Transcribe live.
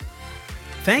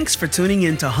Thanks for tuning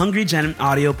in to Hungry Gen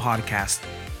Audio Podcast.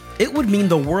 It would mean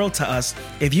the world to us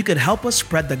if you could help us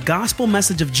spread the gospel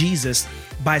message of Jesus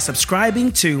by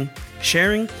subscribing to,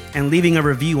 sharing, and leaving a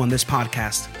review on this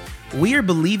podcast. We are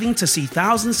believing to see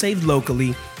thousands saved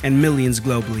locally and millions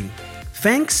globally.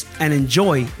 Thanks and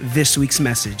enjoy this week's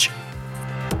message.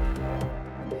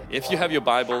 If you have your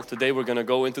Bible, today we're going to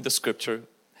go into the scripture.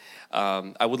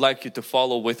 I would like you to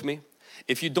follow with me.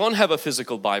 If you don't have a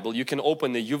physical Bible, you can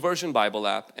open the YouVersion Bible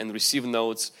app and receive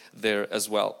notes there as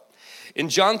well. In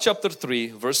John chapter 3,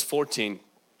 verse 14,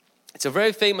 it's a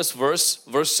very famous verse,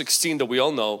 verse 16 that we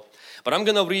all know, but I'm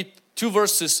going to read two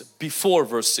verses before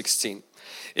verse 16.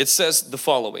 It says the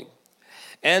following,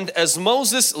 "And as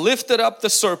Moses lifted up the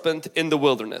serpent in the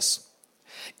wilderness,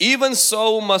 even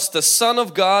so must the Son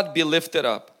of God be lifted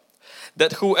up,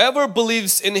 that whoever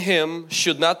believes in Him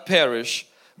should not perish,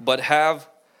 but have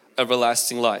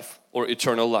everlasting life," or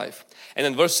eternal life. And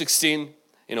in verse 16,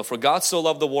 for God so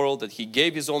loved the world that He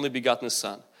gave His only begotten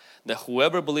Son, that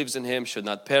whoever believes in Him should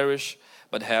not perish,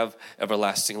 but have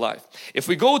everlasting life. If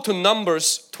we go to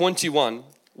Numbers 21,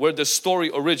 where the story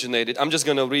originated, I'm just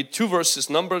going to read two verses,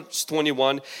 Numbers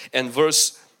 21 and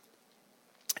verse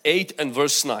 8 and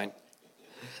verse 9.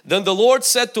 "Then the Lord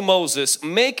said to Moses,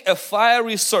 make a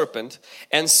fiery serpent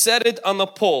and set it on a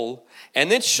pole,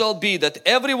 and it shall be that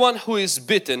everyone who is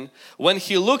bitten, when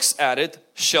he looks at it,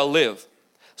 shall live.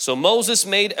 So Moses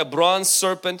made a bronze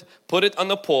serpent, put it on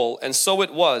a pole, and so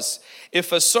it was.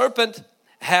 If a serpent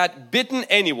had bitten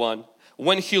anyone,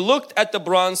 when he looked at the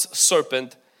bronze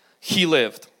serpent, he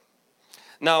lived."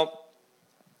 Now,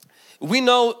 we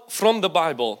know from the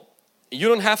Bible, you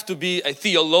don't have to be a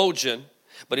theologian,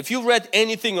 but if you read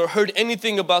anything or heard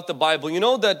anything about the Bible, you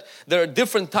know that there are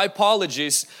different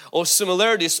typologies or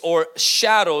similarities or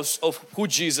shadows of who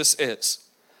Jesus is.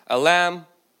 A lamb,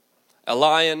 a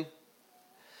lion.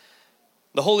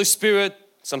 The Holy Spirit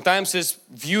sometimes is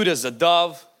viewed as a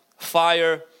dove,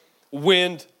 fire,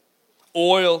 wind,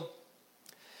 oil.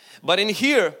 But in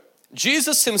here,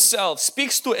 Jesus Himself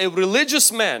speaks to a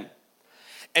religious man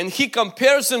and He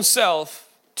compares Himself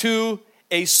to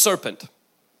a serpent.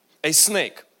 A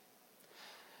snake.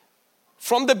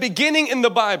 From the beginning in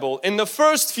the Bible, in the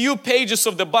first few pages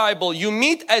of the Bible, you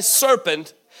meet a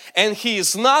serpent and he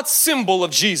is not symbol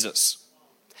of Jesus.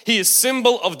 He is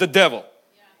symbol of the devil.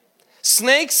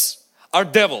 Snakes are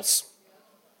devils.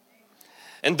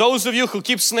 And those of you who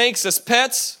keep snakes as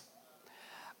pets,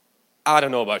 I don't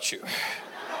know about you.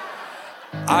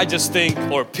 I just think,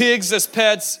 or pigs as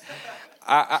pets,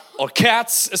 or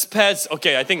cats as pets.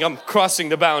 Okay, I think I'm crossing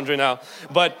the boundary now.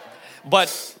 But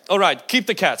all right, keep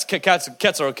the cats.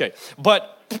 Cats are okay.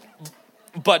 But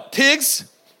pigs,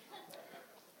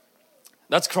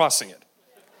 that's crossing it.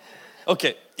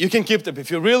 Okay, you can keep them.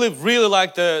 If you really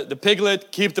like the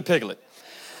piglet, keep the piglet.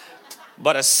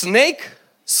 But a snake,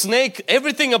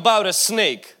 everything about a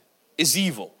snake is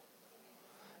evil.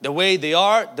 The way they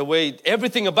are,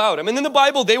 everything about them. And in the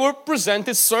Bible, they were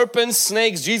presented serpents,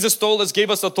 snakes. Jesus told us, gave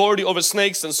us authority over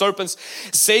snakes and serpents.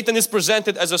 Satan is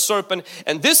presented as a serpent.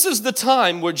 And this is the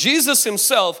time where Jesus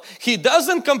Himself, He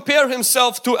doesn't compare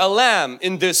Himself to a lamb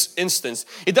in this instance.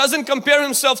 He doesn't compare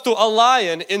Himself to a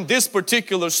lion in this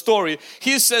particular story.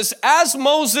 He says, as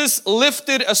Moses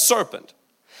lifted a serpent.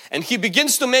 And He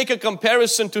begins to make a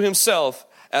comparison to Himself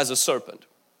as a serpent.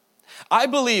 I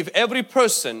believe every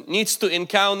person needs to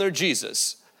encounter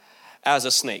Jesus as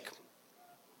a snake.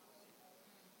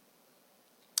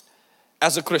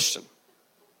 As a Christian.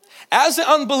 As an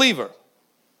unbeliever,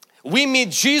 we meet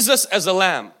Jesus as a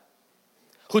lamb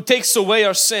who takes away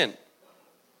our sin.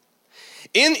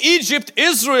 In Egypt,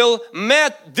 Israel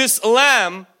met this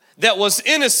lamb that was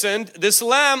innocent. This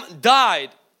lamb died.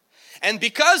 And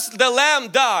because the lamb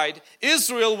died,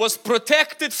 Israel was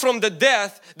protected from the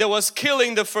death that was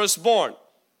killing the firstborn.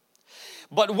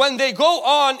 But when they go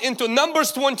on into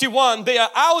Numbers 21, they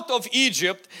are out of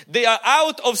Egypt, they are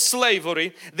out of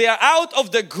slavery, they are out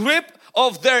of the grip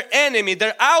of their enemy,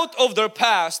 they're out of their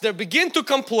past, they begin to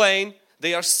complain.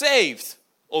 They are saved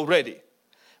already,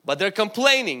 but they're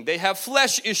complaining. They have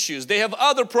flesh issues, they have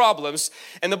other problems,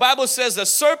 and the Bible says the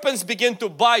serpents begin to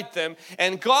bite them,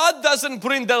 and God doesn't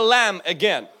bring the lamb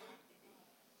again.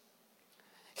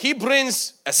 He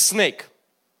brings a snake,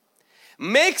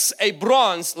 makes a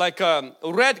bronze, like a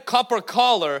red copper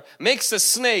collar, makes a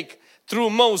snake through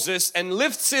Moses and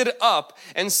lifts it up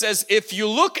and says, if you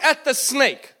look at the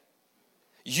snake,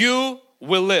 you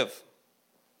will live.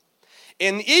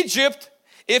 In Egypt,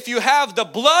 if you have the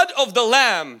blood of the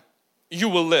lamb, you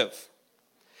will live.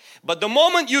 But the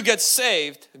moment you get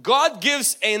saved, God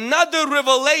gives another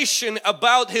revelation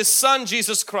about His Son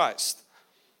Jesus Christ.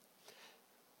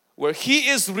 where He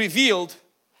is revealed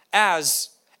as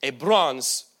a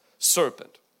bronze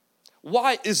serpent.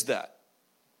 Why is that?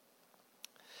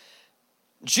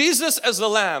 Jesus as the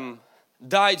Lamb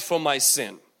died for my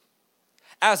sin.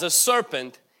 As a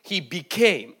serpent, He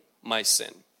became my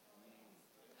sin.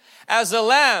 As a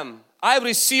lamb, I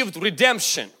received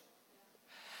redemption.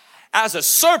 As a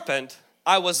serpent,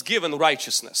 I was given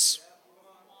righteousness.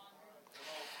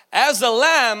 As a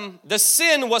lamb, the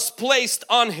sin was placed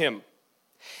on Him,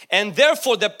 and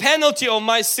therefore the penalty of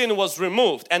my sin was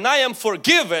removed, and I am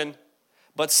forgiven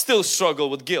but still struggle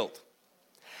with guilt.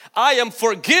 I am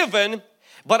forgiven,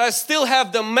 but I still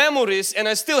have the memories and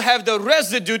I still have the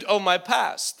residue of my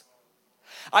past.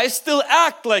 I still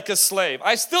act like a slave.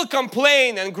 I still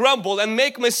complain and grumble and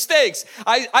make mistakes.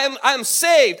 I'm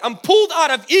saved. I'm pulled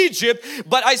out of Egypt,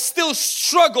 but I still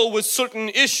struggle with certain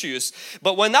issues.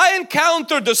 But when I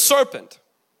encounter the serpent,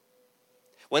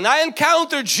 when I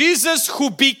encounter Jesus who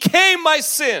became my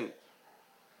sin,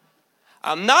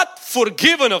 I'm not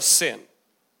forgiven of sin.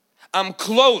 I'm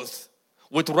clothed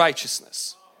with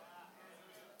righteousness.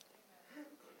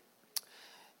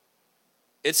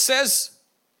 It says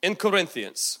in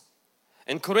Corinthians,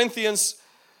 2 Corinthians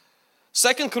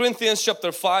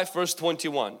chapter 5 verse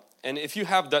 21, and if you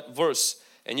have that verse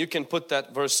and you can put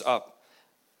that verse up.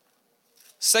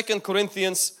 2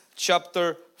 Corinthians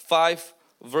chapter 5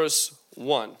 verse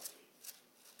 1.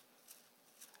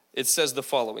 It says the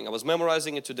following. I was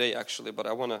memorizing it today actually, but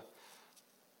I want to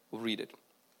read it.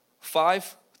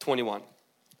 5:21.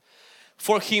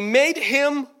 For He made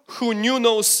Him who knew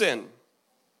no sin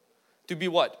to be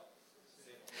what?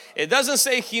 It doesn't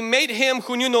say He made Him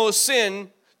who knew no sin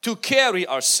to carry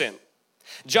our sin.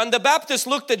 John the Baptist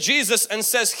looked at Jesus and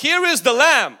says, here is the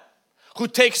Lamb who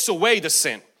takes away the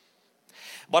sin.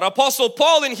 But Apostle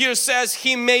Paul in here says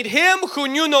He made Him who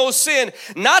knew no sin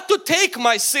not to take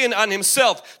my sin on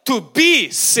Himself, to be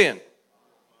sin.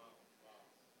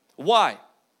 Why?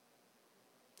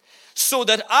 So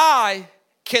that I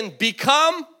can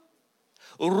become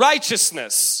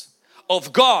righteousness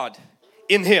of God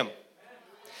in Him.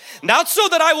 Not so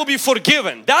that I will be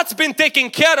forgiven. That's been taken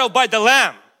care of by the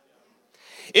Lamb.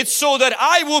 It's so that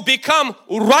I will become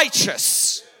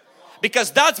righteous,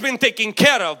 because that's been taken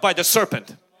care of by the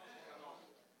serpent.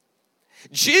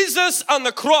 Jesus on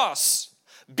the cross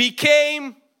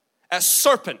became a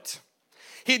serpent.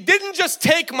 He didn't just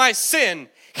take my sin,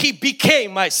 He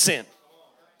became my sin.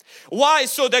 Why?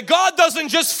 So that God doesn't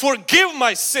just forgive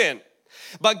my sin,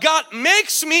 but God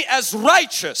makes me as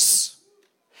righteous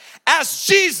as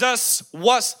Jesus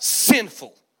was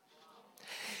sinful.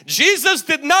 Jesus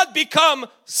did not become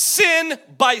sin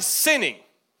by sinning.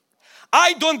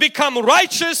 I don't become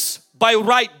righteous by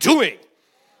right doing.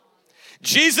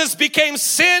 Jesus became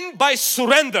sin by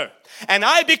surrender, and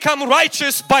I become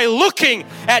righteous by looking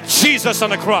at Jesus on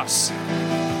the cross.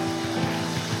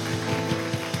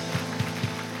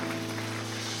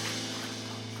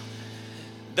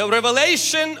 The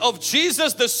revelation of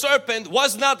Jesus the serpent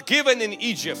was not given in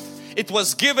Egypt. It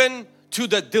was given to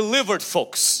the delivered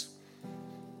folks.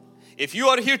 If you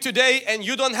are here today and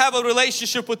you don't have a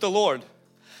relationship with the Lord,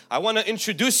 I want to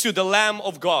introduce you the Lamb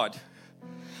of God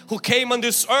who came on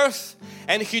this earth,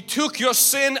 and He took your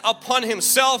sin upon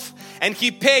Himself, and He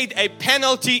paid a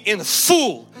penalty in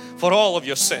full for all of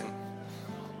your sin.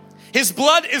 His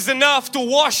blood is enough to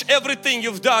wash everything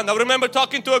you've done. I remember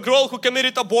talking to a girl who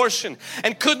committed abortion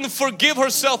and couldn't forgive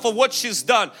herself of what she's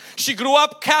done. She grew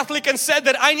up Catholic and said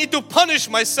that I need to punish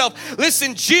myself.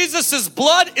 Listen, Jesus'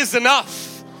 blood is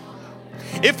enough.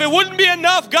 If it wouldn't be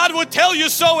enough, God would tell you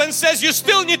so and says you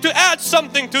still need to add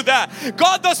something to that.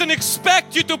 God doesn't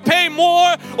expect you to pay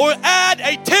more or add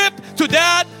a tip to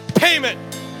that payment.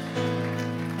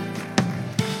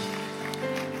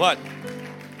 But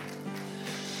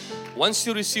once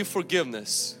you receive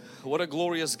forgiveness, what a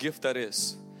glorious gift that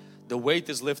is. The weight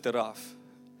is lifted off.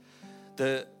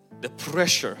 The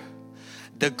pressure,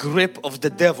 the grip of the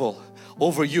devil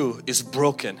over you is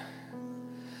broken.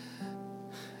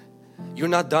 You're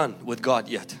not done with God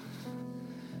yet.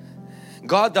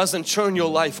 God doesn't turn your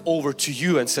life over to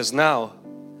you and says, now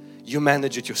you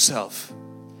manage it yourself.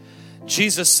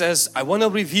 Jesus says, I want to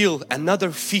reveal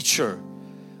another feature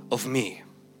of me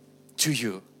to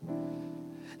you.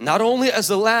 Not only as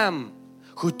a lamb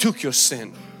who took your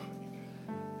sin,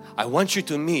 I want you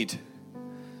to meet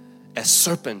a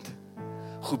serpent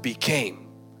who became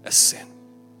a sin.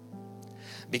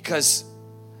 Because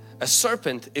a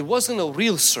serpent, it wasn't a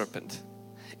real serpent.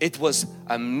 It was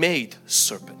a made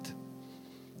serpent.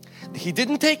 He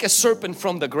didn't take a serpent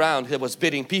from the ground that was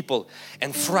biting people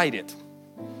and fried it,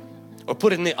 or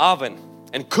put it in the oven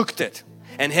and cooked it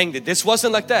and hanged it. This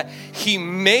wasn't like that. He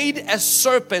made a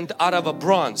serpent out of a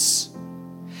bronze.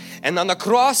 And on the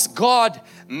cross, God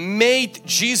made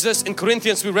Jesus. In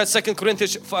Corinthians, we read 2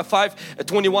 Corinthians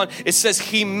 5:21. It says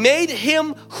He made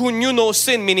Him who knew no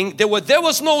sin, meaning there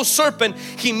was no serpent.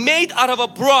 He made out of a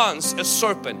bronze a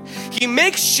serpent. He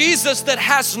makes Jesus that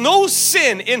has no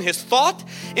sin in His thought,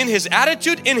 in His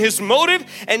attitude, in His motive.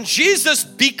 And Jesus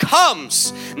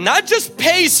becomes, not just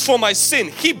pays for my sin,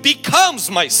 He becomes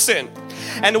my sin.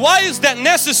 And why is that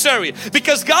necessary?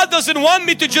 Because God doesn't want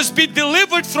me to just be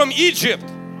delivered from Egypt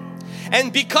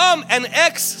and become an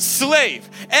ex-slave,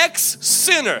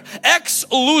 ex-sinner,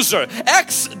 ex-loser,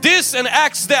 ex-this and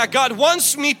ex-that. God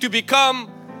wants me to become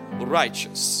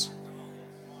righteous.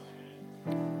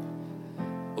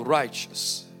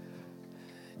 Righteous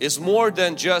is more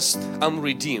than just I'm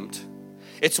redeemed.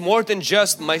 It's more than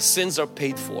just my sins are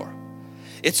paid for.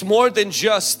 It's more than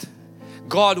just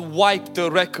God wiped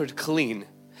the record clean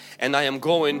and I am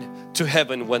going to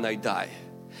heaven when I die.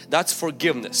 That's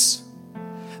forgiveness.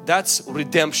 That's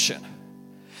redemption.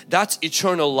 That's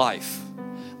eternal life.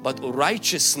 But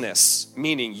righteousness,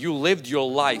 meaning you lived your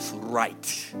life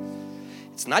right.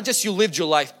 It's not just you lived your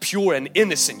life pure and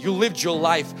innocent. You lived your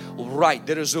life right.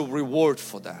 There is a reward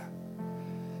for that.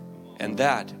 And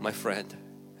that, my friend,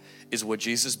 is what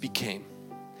Jesus became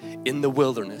in the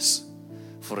wilderness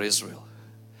for Israel.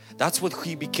 That's what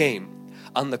He became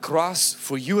on the cross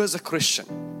for you as a Christian.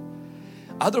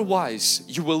 Otherwise,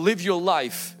 you will live your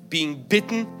life being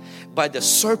bitten by the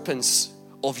serpents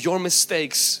of your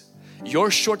mistakes, your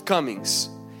shortcomings,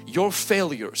 your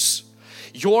failures,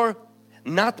 your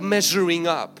not measuring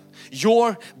up,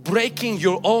 your breaking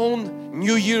your own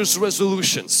New Year's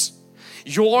resolutions,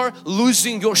 your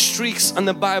losing your streaks on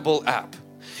the Bible app,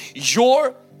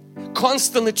 your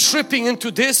constantly tripping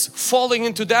into this, falling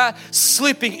into that,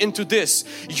 slipping into this.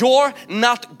 You're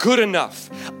not good enough.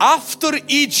 After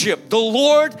Egypt, the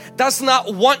Lord does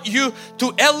not want you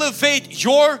to elevate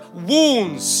your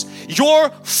wounds, your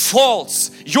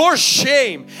faults, your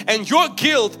shame and your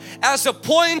guilt as a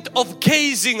point of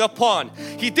gazing upon.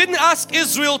 He didn't ask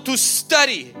Israel to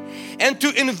study and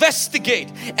to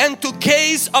investigate and to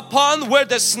gaze upon where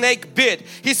the snake bit.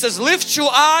 He says, lift your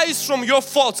eyes from your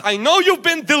faults. I know you've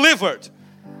been delivered,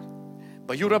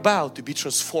 but you're about to be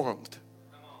transformed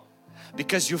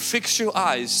because you fix your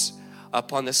eyes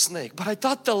upon the snake. But I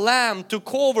thought the lamb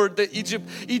took over the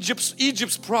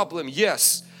Egypt's problem.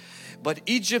 Yes, but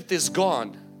Egypt is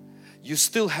gone. You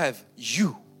still have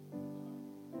you,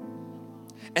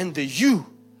 and the you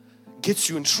gets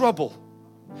you in trouble.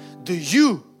 The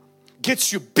you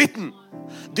gets you bitten.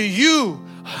 The you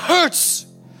hurts.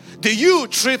 The you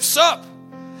trips up.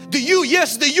 The you,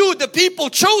 yes, the you, the people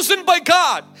chosen by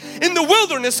God in the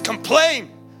wilderness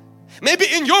complain. Maybe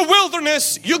in your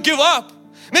wilderness you give up.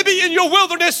 Maybe in your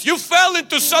wilderness you fell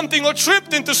into something or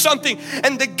tripped into something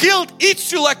and the guilt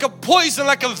eats you like a poison,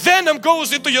 like a venom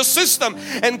goes into your system.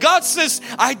 And God says,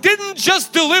 I didn't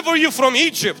just deliver you from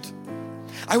Egypt.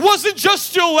 I wasn't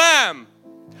just your lamb.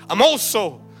 I'm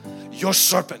also your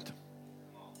serpent.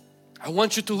 I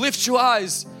want you to lift your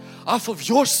eyes off of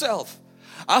yourself,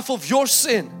 off of your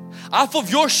sin, off of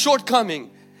your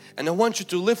shortcoming, and I want you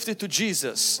to lift it to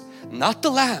Jesus, not the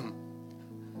lamb,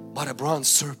 but a bronze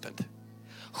serpent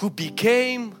who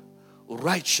became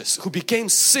righteous, who became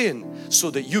sin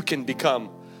so that you can become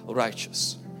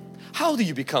righteous. How do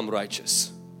you become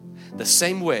righteous? The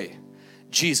same way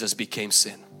Jesus became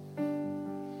sin.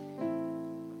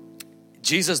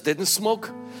 Jesus didn't smoke,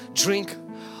 drink,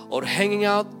 or hanging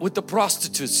out with the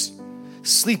prostitutes,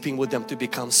 sleeping with them to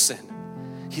become sin.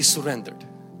 He surrendered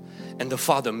and the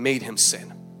Father made Him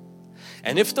sin.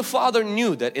 And if the Father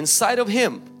knew that inside of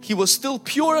Him He was still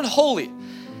pure and holy,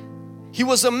 He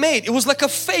was a maid. It was like a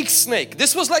fake snake.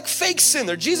 This was like fake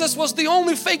sinner. Jesus was the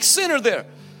only fake sinner there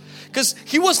because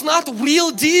He was not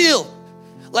real deal.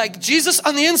 Like Jesus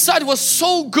on the inside was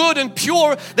so good and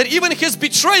pure that even His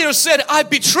betrayer said, I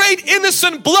betrayed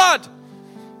innocent blood.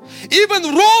 Even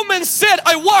Romans said,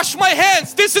 I wash my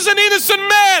hands. This is an innocent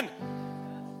man.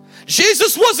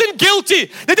 Jesus wasn't guilty.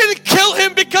 They didn't kill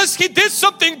Him because He did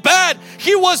something bad.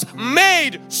 He was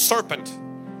made serpent.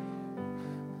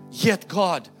 Yet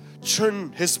God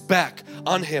turned His back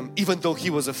on Him even though He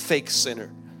was a fake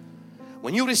sinner.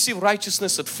 When you receive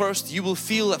righteousness at first, you will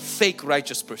feel a fake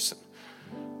righteous person.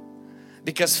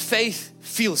 Because faith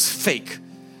feels fake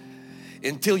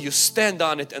until you stand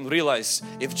on it and realize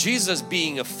if Jesus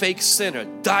being a fake sinner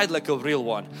died like a real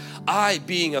one, I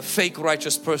being a fake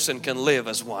righteous person can live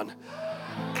as one.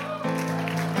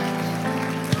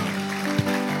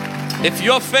 If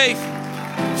your faith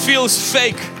feels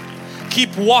fake,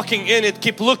 keep walking in it,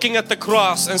 keep looking at the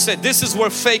cross and say, this is where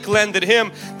fake landed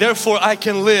him, therefore I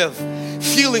can live.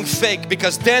 Feeling fake,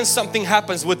 because then something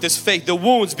happens with this faith. The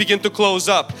wounds begin to close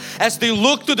up. As they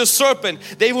looked to the serpent,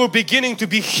 they were beginning to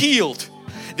be healed.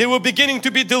 They were beginning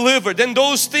to be delivered. And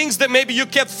those things that maybe you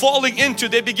kept falling into,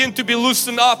 they begin to be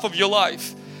loosened off of your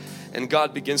life. And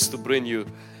God begins to bring you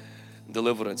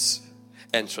deliverance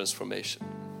and transformation.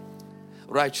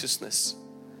 Righteousness.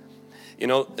 You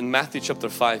know, in Matthew chapter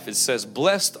 5 it says,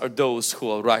 blessed are those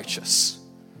who are righteous.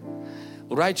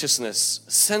 Righteousness,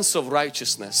 sense of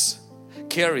righteousness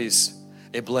carries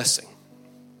a blessing.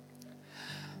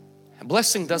 A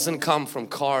blessing doesn't come from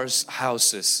cars,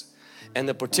 houses, and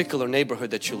the particular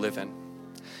neighborhood that you live in.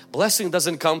 Blessing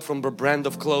doesn't come from the brand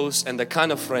of clothes and the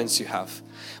kind of friends you have.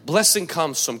 Blessing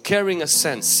comes from carrying a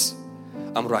sense,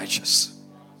 I'm righteous.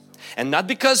 And not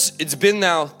because it's been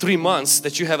now 3 months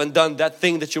that you haven't done that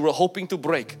thing that you were hoping to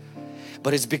break,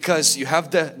 but it's because you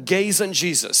have the gaze on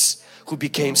Jesus who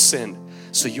became sin,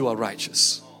 so you are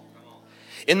righteous.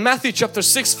 In Matthew chapter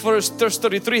 6 verse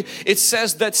 33 it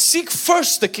says that seek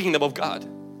first the kingdom of God.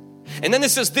 And then it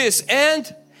says this,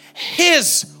 and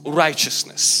His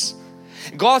righteousness.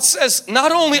 God says,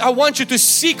 not only I want you to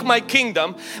seek my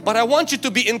kingdom, but I want you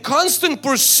to be in constant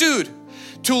pursuit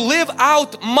to live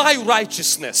out my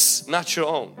righteousness, not your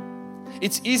own.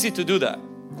 It's easy to do that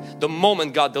the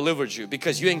moment God delivered you,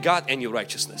 because you ain't got any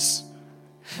righteousness.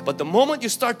 But the moment you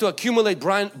start to accumulate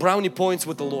brownie points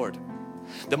with the Lord,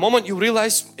 the moment you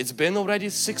realize it's been already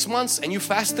 6 months and you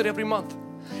fasted every month,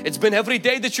 it's been every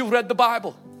day that you've read the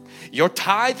Bible, your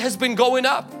tithe has been going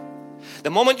up,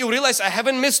 the moment you realize I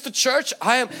haven't missed the church,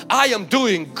 I am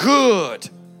doing good.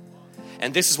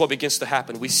 And this is what begins to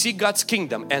happen. We seek God's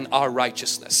kingdom and our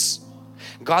righteousness.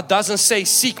 God doesn't say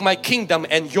seek my kingdom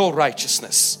and your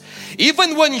righteousness.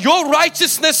 Even when your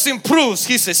righteousness improves,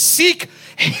 He says seek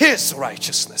His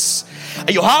righteousness.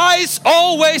 Your eyes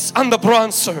always on the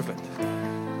bronze servant,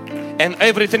 and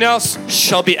everything else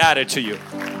shall be added to you.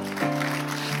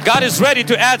 God is ready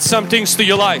to add some things to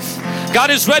your life.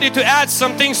 God is ready to add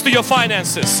some things to your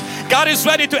finances. God is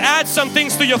ready to add some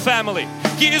things to your family.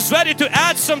 He is ready to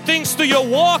add some things to your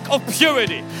walk of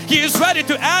purity. He is ready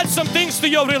to add some things to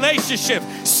your relationship.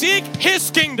 Seek His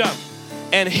kingdom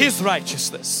and His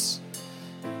righteousness.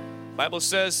 Bible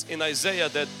says in Isaiah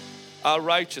that our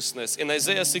righteousness, in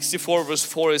Isaiah 64 verse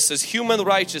 4 it says, human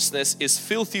righteousness is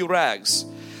filthy rags.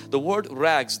 The word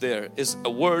rags there is a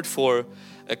word for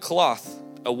a cloth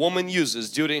a woman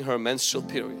uses during her menstrual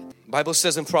period. Bible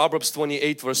says in Proverbs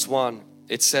 28 verse 1,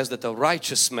 it says that a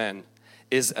righteous man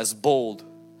is as bold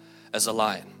as a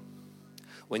lion.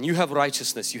 When you have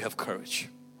righteousness, you have courage.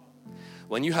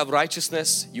 When you have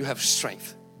righteousness, you have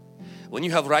strength. When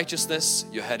you have righteousness,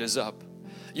 your head is up.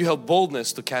 You have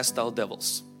boldness to cast out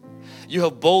devils. You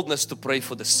have boldness to pray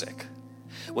for the sick.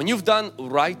 When you've done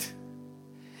right,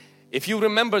 if you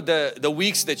remember the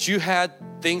weeks that you had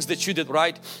things that you did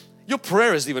right, your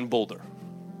prayer is even bolder.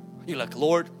 You're like,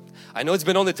 Lord, I know it's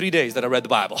been only 3 days that I read the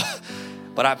Bible,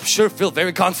 but I sure feel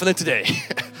very confident today.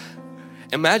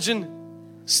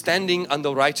 Imagine standing on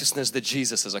the righteousness that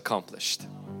Jesus has accomplished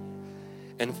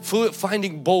and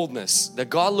finding boldness that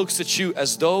God looks at you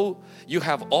as though you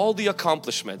have all the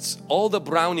accomplishments, all the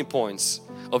brownie points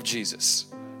of Jesus.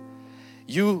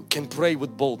 You can pray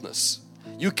with boldness.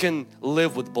 You can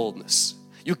live with boldness.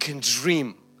 You can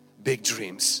dream big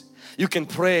dreams. You can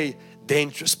pray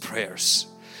dangerous prayers.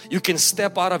 You can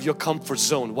step out of your comfort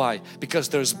zone. Why? Because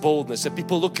there's boldness, and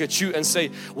people look at you and say,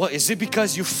 well, is it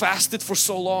because you fasted for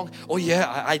so long? Oh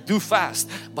yeah, I do fast,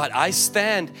 but I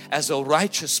stand as a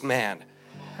righteous man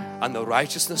on the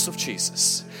righteousness of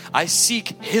Jesus. I seek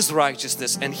His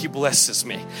righteousness and He blesses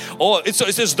me. Oh, it's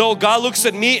as though God looks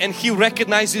at me and He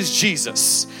recognizes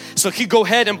Jesus. So He go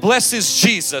ahead and blesses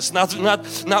Jesus, not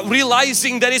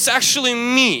realizing that it's actually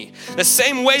me. The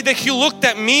same way that He looked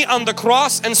at me on the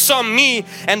cross and saw me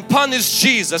and punished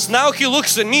Jesus. Now He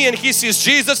looks at me and He sees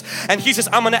Jesus and He says,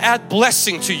 I'm going to add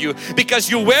blessing to you because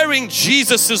you're wearing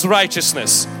Jesus's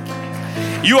righteousness.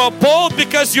 You are bold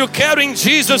because you're carrying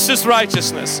Jesus's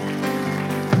righteousness.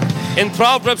 In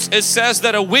Proverbs it says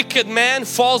that a wicked man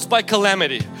falls by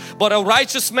calamity, but a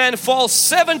righteous man falls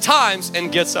 7 times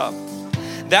and gets up.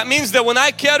 That means that when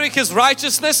I carry His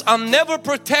righteousness, I'm never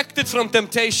protected from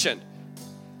temptation,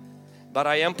 but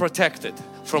I am protected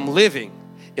from living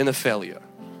in a failure.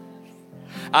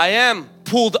 I am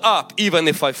pulled up even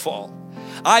if I fall.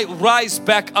 I rise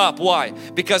back up. Why?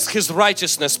 Because His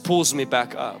righteousness pulls me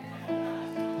back up.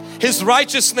 His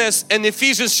righteousness in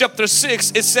Ephesians chapter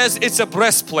 6, it says it's a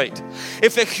breastplate.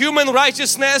 If a human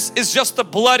righteousness is just a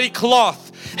bloody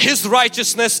cloth, His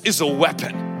righteousness is a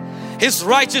weapon. His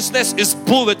righteousness is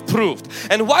bulletproof.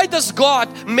 And why does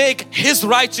God make His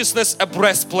righteousness a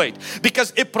breastplate?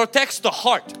 Because it protects the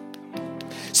heart.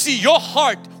 See, your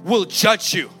heart will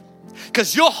judge you,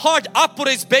 because your heart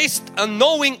operates based on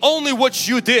knowing only what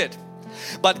you did.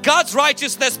 But God's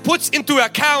righteousness puts into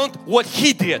account what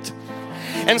He did.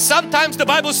 And sometimes the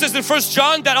Bible says in 1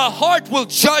 John that our heart will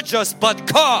judge us, but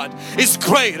God is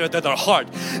greater than our heart.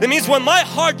 It means when my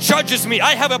heart judges me,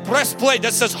 I have a breastplate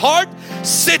that says, heart,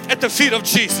 sit at the feet of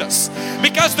Jesus.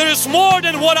 Because there is more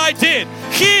than what I did.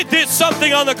 He did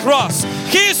something on the cross.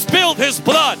 He spilled His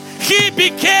blood. He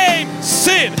became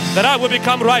sin that I would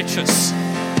become righteous.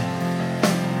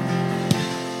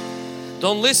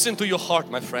 Don't listen to your heart,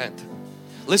 my friend.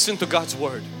 Listen to God's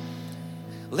word.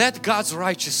 Let God's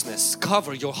righteousness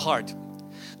cover your heart.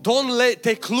 Don't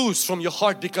take clues from your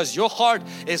heart, because your heart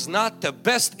is not the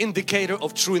best indicator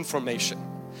of true information.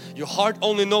 Your heart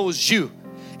only knows you.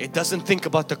 It doesn't think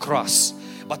about the cross.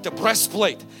 But the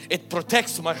breastplate, it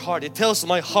protects my heart. It tells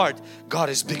my heart, God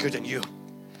is bigger than you.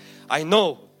 I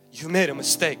know you made a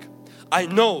mistake. I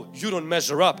know you don't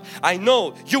measure up. I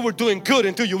know you were doing good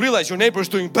until you realize your neighbor is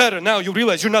doing better. Now you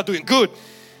realize you're not doing good.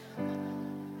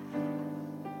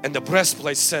 And the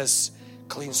breastplate says,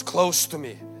 cleans close to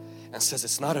me and says,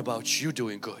 it's not about you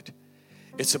doing good.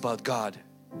 It's about God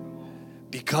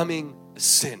becoming a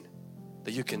sin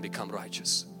that you can become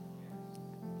righteous.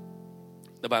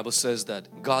 The Bible says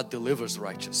that God delivers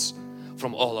righteous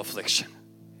from all affliction.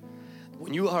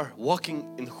 When you are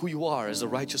walking in who you are as a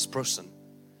righteous person,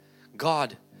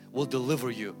 God will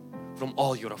deliver you from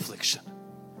all your affliction.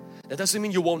 That doesn't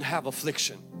mean you won't have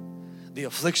affliction. The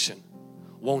affliction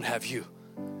won't have you.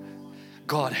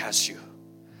 God has you.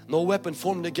 No weapon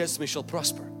formed against me shall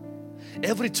prosper.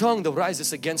 Every tongue that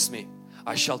rises against me,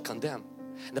 I shall condemn.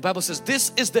 And the Bible says,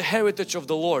 this is the heritage of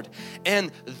the Lord,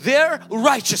 and their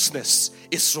righteousness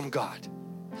is from God.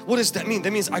 What does that mean?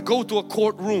 That means I go to a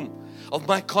courtroom of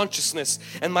my consciousness,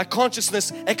 and my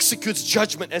consciousness executes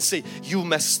judgment and say, you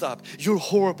messed up, you're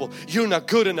horrible, you're not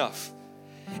good enough.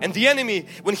 And the enemy,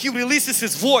 when he releases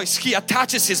his voice, he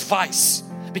attaches his vice,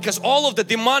 because all of the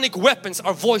demonic weapons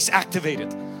are voice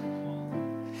activated.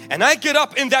 And I get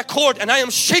up in that court and I am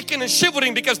shaking and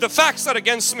shivering because the facts are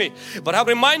against me. But I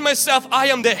remind myself, I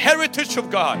am the heritage of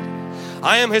God.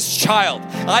 I am His child.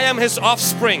 I am His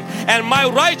offspring. And my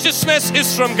righteousness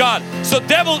is from God. So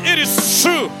devil, it is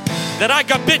true that I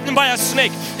got bitten by a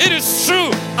snake. It is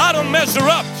true I don't measure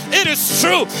up. It is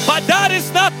true. But that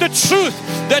is not the truth.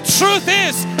 The truth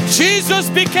is Jesus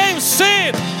became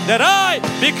sin that I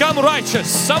become righteous.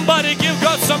 Somebody give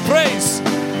God some praise.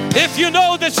 If you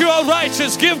know that you are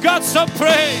righteous, give God some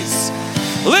praise.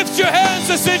 Lift your hands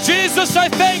and say, Jesus, I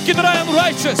thank you that I am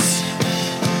righteous.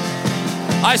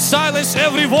 I silence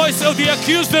every voice of the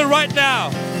accuser right now.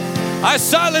 I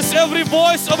silence every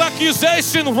voice of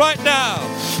accusation right now.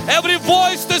 Every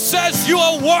voice that says you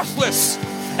are worthless.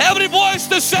 Every voice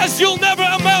that says you'll never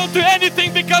amount to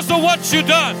anything because of what you've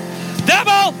done.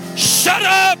 Devil, shut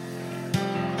up!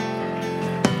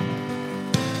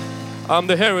 I'm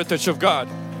the heritage of God,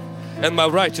 and my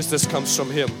righteousness comes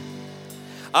from Him.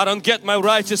 I don't get my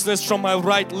righteousness from my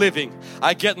right living.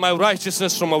 I get my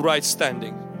righteousness from a right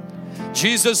standing.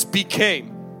 Jesus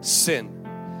became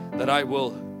sin that I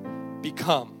will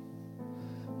become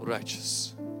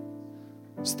righteous.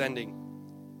 Standing,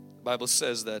 the Bible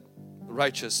says that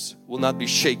righteous will not be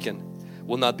shaken,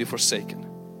 will not be forsaken.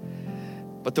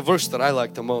 But the verse that I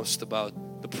like the most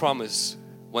about the promise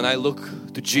when I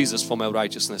look to Jesus for my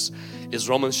righteousness is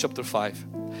Romans chapter 5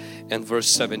 and verse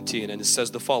 17, and it says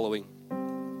the following.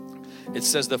 It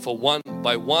says that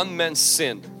by one man's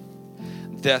sin,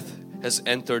 death has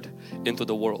entered into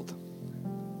the world.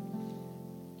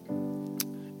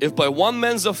 If by one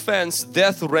man's offense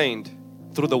death reigned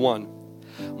through the one,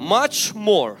 much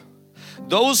more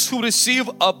those who receive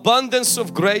abundance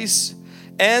of grace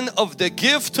and of the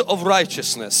gift of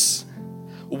righteousness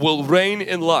will reign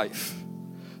in life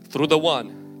through the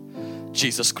one,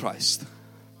 Jesus Christ.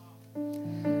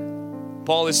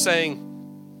 Paul is saying,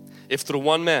 if through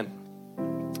one man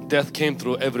death came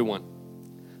through everyone,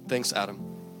 thanks Adam.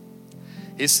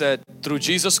 He said, through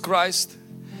Jesus Christ,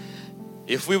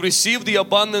 if we receive the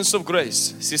abundance of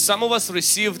grace, see, some of us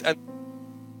received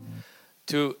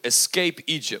to escape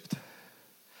Egypt,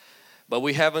 but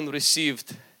we haven't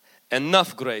received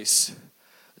enough grace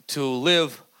to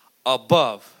live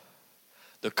above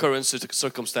the current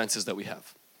circumstances that we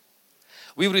have.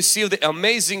 We received the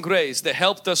amazing grace that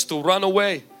helped us to run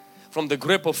away from the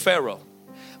grip of Pharaoh.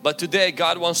 But today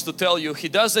God wants to tell you, He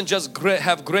doesn't just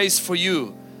have grace for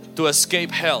you to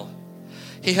escape hell.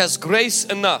 He has grace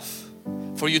enough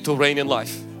for you to reign in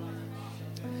life.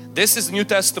 This is New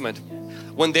Testament.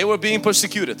 When they were being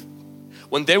persecuted,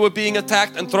 when they were being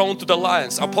attacked and thrown to the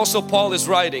lions, Apostle Paul is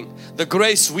writing, the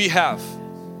grace we have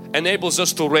enables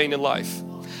us to reign in life.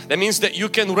 That means that you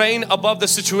can reign above the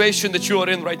situation that you are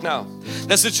in right now.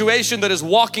 The situation that is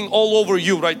walking all over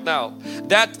you right now.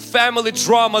 That family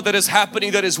drama that is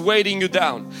happening, that is weighing you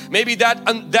down. Maybe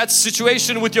that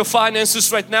situation with your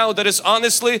finances right now that is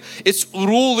honestly, it's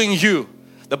ruling you.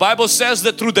 The Bible says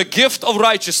that through the gift of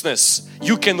righteousness,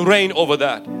 you can reign over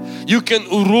that. You can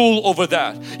rule over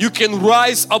that. You can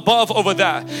rise above over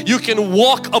that. You can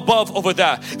walk above over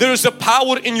that. There is a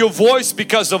power in your voice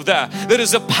because of that. There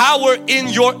is a power in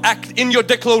your act, in your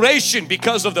declaration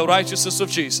because of the righteousness of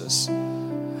Jesus.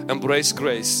 Embrace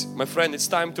grace. My friend, it's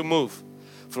time to move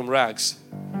from rags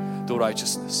to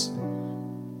righteousness.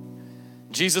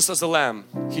 Jesus as a lamb,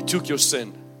 He took your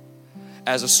sin.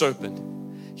 As a serpent,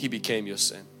 He became your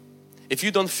sin. If you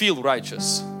don't feel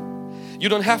righteous, you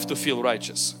don't have to feel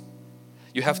righteous.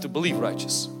 You have to believe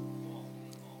righteous.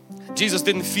 Jesus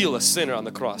didn't feel a sinner on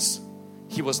the cross.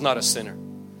 He was not a sinner,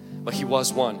 but He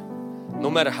was one, no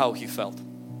matter how he felt.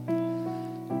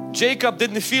 Jacob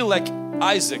didn't feel like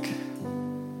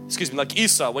like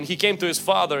Esau when he came to his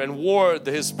father and wore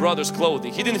his brother's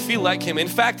clothing. He didn't feel like him. In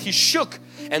fact, he shook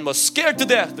and was scared to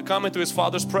death to come into his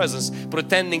father's presence,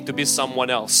 pretending to be someone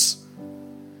else.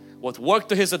 What worked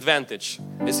to his advantage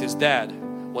is his dad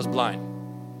was blind.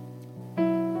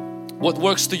 What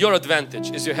works to your advantage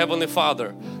is your Heavenly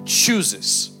Father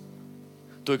chooses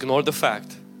to ignore the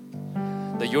fact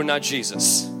that you're not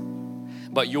Jesus,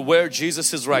 but you wear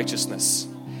Jesus' righteousness.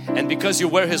 And because you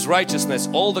wear His righteousness,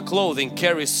 all the clothing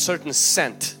carries certain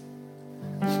scent.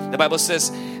 The Bible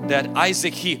says that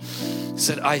Isaac, he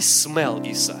said, I smell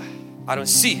Esau. I don't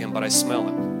see him, but I smell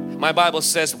him. My Bible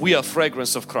says we are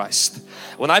fragrance of Christ.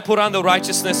 When I put on the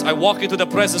righteousness, I walk into the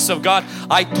presence of God.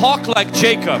 I talk like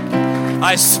Jacob.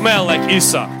 I smell like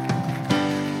Esau.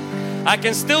 I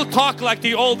can still talk like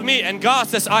the old me, and God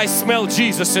says, I smell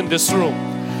Jesus in this room.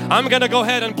 I'm gonna go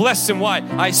ahead and bless him. Why?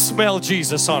 I smell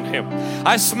Jesus on him.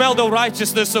 I smell the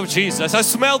righteousness of Jesus. I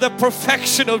smell the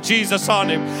perfection of Jesus on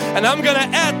him. And I'm gonna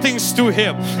add things to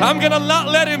him. I'm gonna not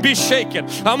let him be shaken.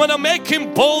 I'm gonna make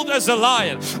him bold as a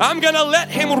lion. I'm gonna let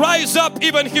him rise up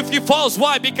even if he falls.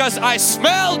 Why? Because I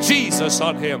smell Jesus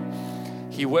on him.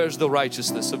 He wears the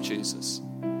righteousness of Jesus.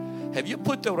 Have you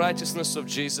put the righteousness of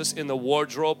Jesus in the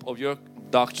wardrobe of your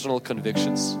doctrinal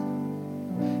convictions?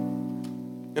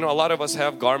 You know, a lot of us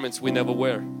have garments we never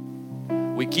wear.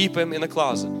 We keep them in a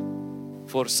closet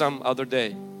for some other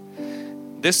day.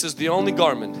 This is the only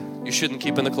garment you shouldn't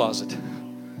keep in the closet.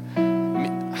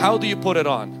 How do you put it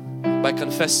on? By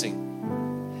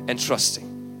confessing and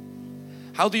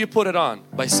trusting. How do you put it on?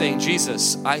 By saying,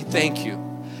 Jesus, I thank you.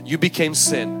 You became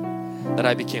sin, that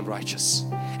I became righteous.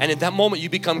 And in that moment you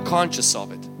become conscious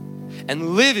of it and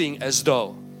living as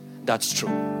though that's true.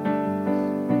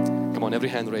 Come on, every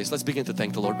hand raised. Let's begin to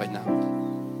thank the Lord right now.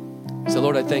 Say,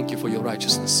 Lord, I thank you for your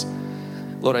righteousness.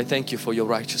 Lord, I thank you for your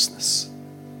righteousness.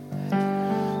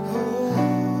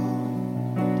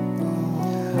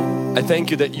 I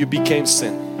thank you that you became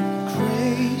sin,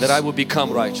 that I will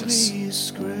become righteous.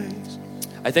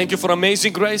 I thank you for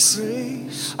amazing grace.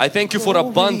 I thank you for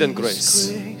abundant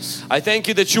grace. I thank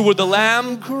you that you were the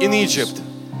lamb in Egypt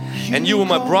and you were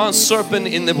my bronze serpent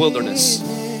in the wilderness.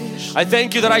 I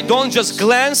thank you that I don't just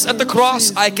glance at the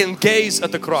cross, I can gaze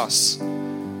at the cross.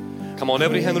 Come on,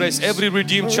 every hand raised, every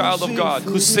redeemed child of God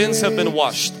whose sins have been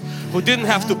washed, who didn't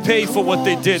have to pay for what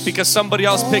they did because somebody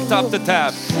else picked up the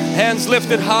tab. Hands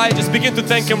lifted high, just begin to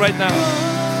thank Him right now.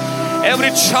 Every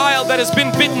child that has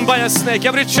been bitten by a snake,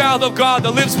 every child of God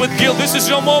that lives with guilt, this is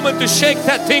your moment to shake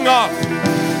that thing off.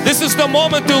 This is the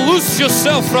moment to loose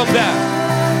yourself from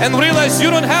that and realize you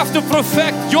don't have to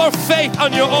perfect your faith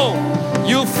on your own.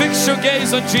 You fix your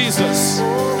gaze on Jesus.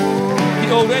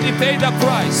 He already paid that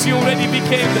price. He already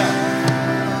became that.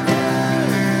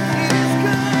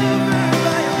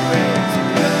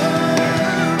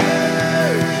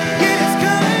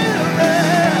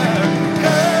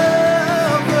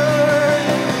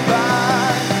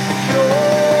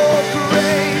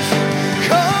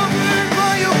 Covered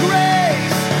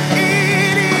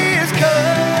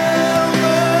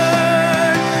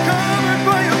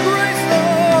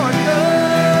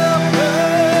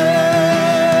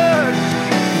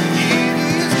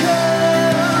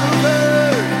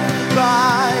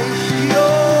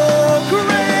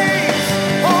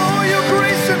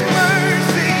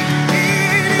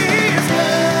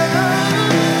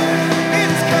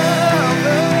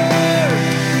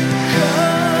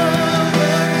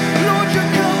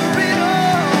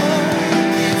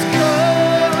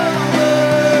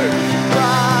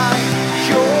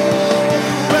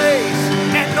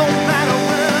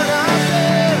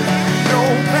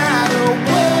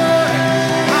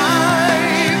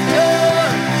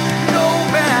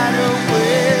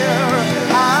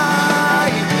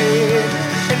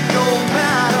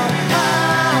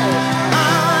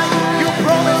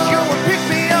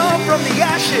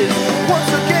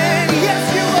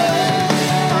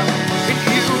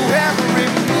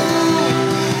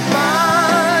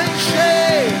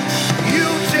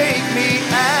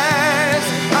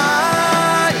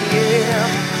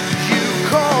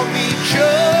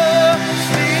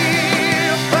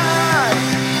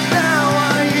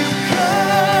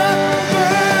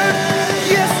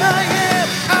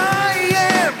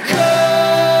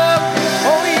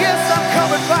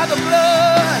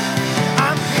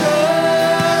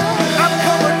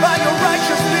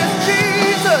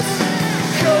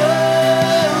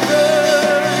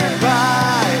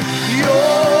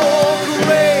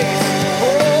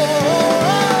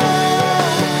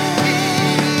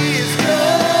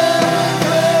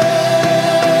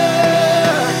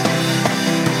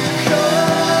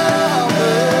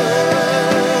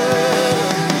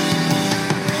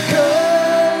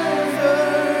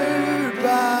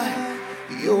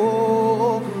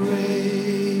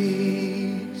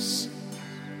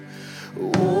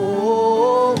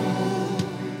Oh,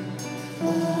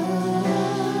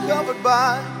 covered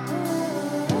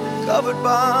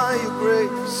by your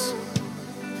grace.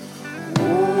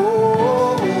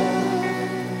 Oh,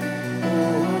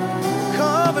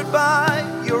 covered by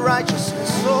your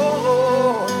righteousness, oh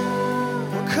Lord,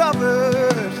 we're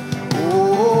covered.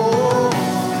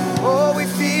 Oh, we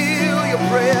feel your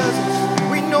presence.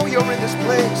 We know you're in this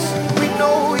place. We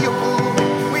know you're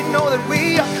moving. We know that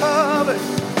we are covered.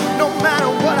 No matter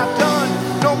what I've done,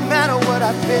 no matter what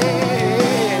I've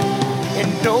been,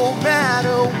 and no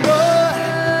matter what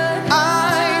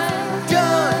I've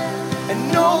done,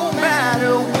 and no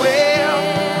matter where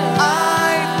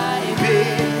I've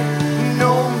been,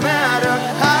 no matter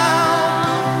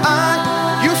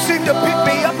how you seem to pick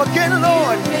me up again,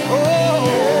 Lord.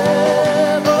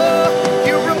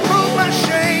 You remove my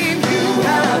shame. You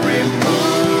have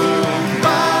removed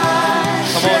my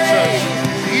shame. Come on,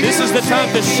 church. This is the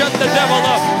time to shut the devil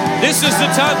up. This is the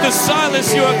time to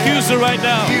silence your accuser right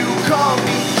now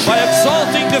by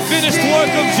exalting the finished work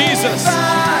of Jesus.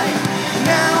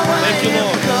 Thank you,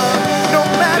 Lord. No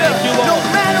matter, Thank you, Lord. no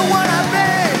matter what I've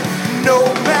been,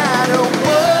 no matter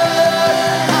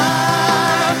what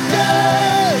I've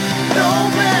done, no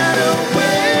matter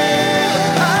where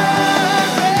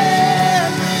I've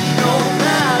been, no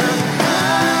matter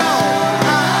how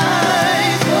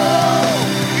I go,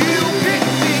 you pick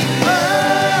me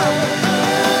up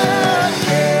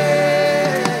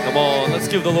again. Come on, let's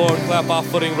give the Lord a clap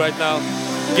offering right now.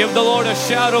 Give the Lord a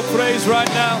shout of praise right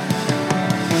now.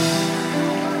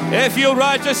 If you're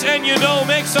righteous and you know,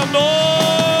 make some noise.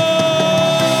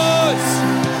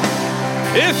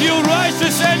 If you're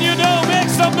righteous and you know, make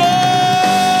some noise.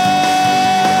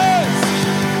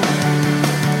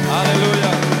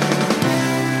 Hallelujah.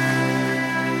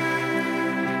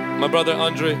 My brother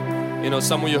Andre,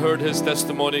 some of you heard his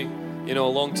testimony, a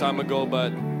long time ago,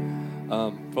 but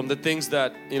from the things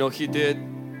that, he did,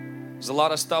 there's a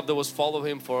lot of stuff that was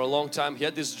following him for a long time. He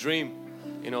had this dream,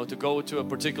 to go to a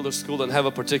particular school and have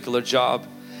a particular job,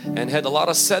 and had a lot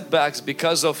of setbacks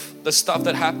because of the stuff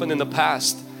that happened in the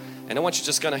past. And I want you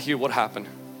just kind of hear what happened.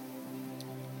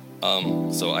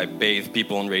 So I bathe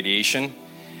people in radiation,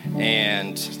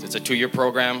 and it's a 2-year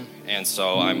program, and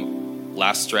so I'm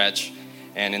last stretch.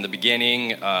 And in the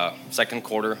beginning, second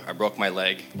quarter, I broke my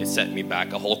leg. It set me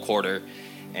back a whole quarter,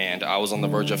 and I was on the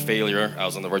verge of failure. I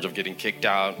was on the verge of getting kicked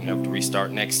out and have to restart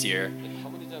next year. How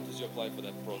many times did you apply for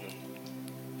that program?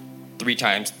 3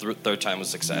 times, third time was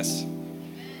success.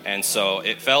 And so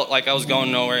it felt like I was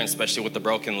going nowhere, and especially with the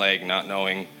broken leg, not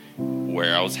knowing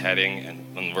where I was heading and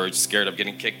on the verge, scared of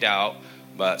getting kicked out.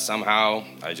 But somehow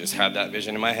I just had that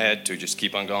vision in my head to just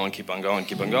keep on going, keep on going,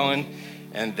 keep on going.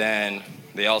 And then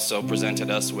they also presented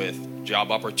us with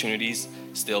job opportunities,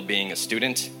 still being a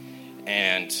student.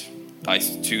 And I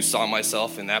too saw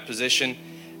myself in that position.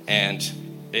 And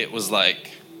it was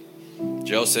like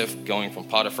Joseph going from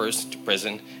Potiphar's to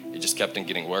prison. It just kept on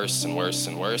getting worse and worse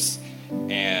and worse.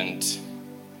 And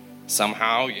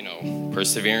somehow,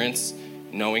 perseverance,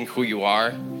 knowing who you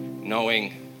are,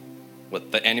 knowing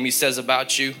what the enemy says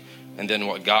about you, and then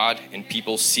what God and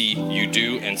people see you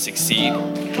do and succeed.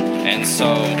 And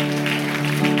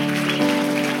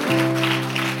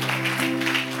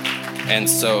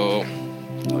so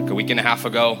like a week and a half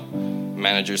ago,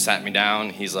 manager sat me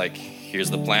down. He's like, here's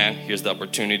the plan, here's the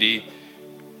opportunity.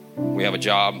 We have a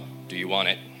job, do you want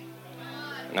it?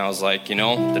 And I was like,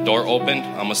 the door opened.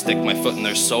 I'm gonna stick my foot in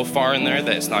there so far in there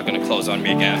that it's not gonna close on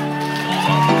me again.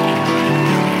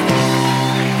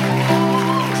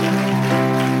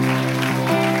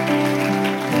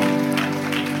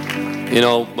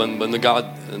 When the God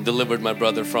delivered my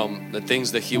brother from the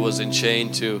things that he was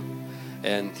enchained to,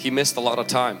 and he missed a lot of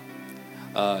time,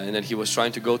 and then he was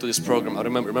trying to go to this program. I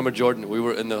remember Jordan. We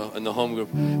were in the home group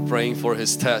praying for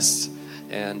his tests,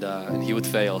 and he would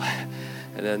fail.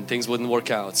 And then things wouldn't work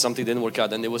out. Something didn't work out.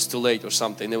 Then it was too late or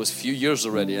something. It was a few years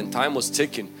already and time was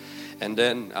ticking. And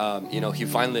then, he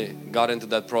finally got into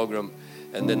that program.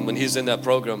 And then when he's in that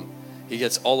program, he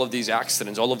gets all of these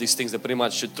accidents, all of these things that pretty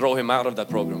much should throw him out of that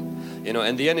program.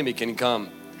 And the enemy can come.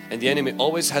 And the enemy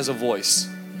always has a voice.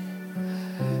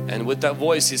 And with that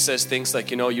voice, he says things like,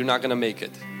 you're not going to make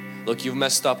it. Look, you've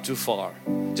messed up too far.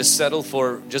 Just settle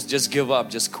for, just give up,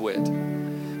 just quit.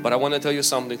 But I want to tell you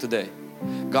something today.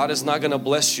 God is not going to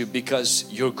bless you because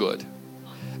you're good.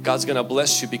 God's going to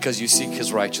bless you because you seek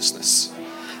His righteousness.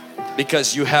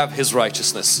 Because you have His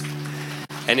righteousness.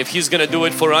 And if He's going to do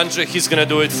it for Andre, He's going to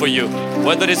do it for you.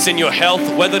 Whether it's in your health,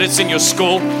 whether it's in your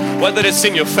school, whether it's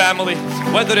in your family,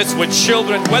 whether it's with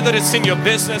children, whether it's in your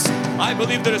business. I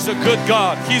believe there is a good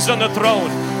God. He's on the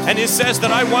throne. And He says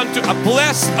that I want to,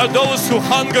 blessed are those who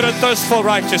hunger and thirst for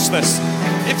righteousness.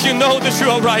 If you know that you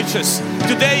are righteous,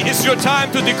 today is your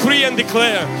time to decree and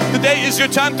declare. Today is your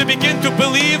time to begin to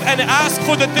believe and ask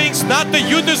for the things not that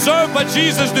you deserve, but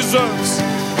Jesus deserves.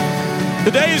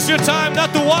 Today is your time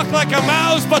not to walk like a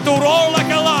mouse, but to roar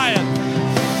like a lion.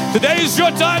 Today is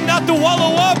your time not to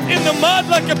wallow up in the mud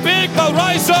like a pig, but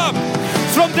rise up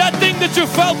from that thing that you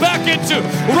fell back into.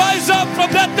 Rise up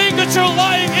from that thing that you're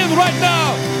lying in right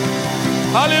now.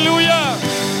 Hallelujah.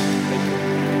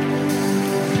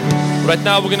 Right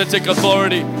now we're going to take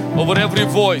authority over every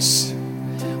voice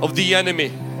of the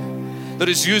enemy that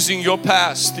is using your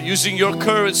past, using your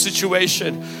current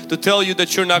situation to tell you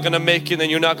that you're not going to make it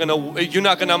and you're not going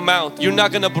to amount, you're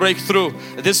not going to break through.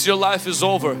 Your life is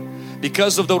over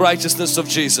because of the righteousness of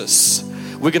Jesus.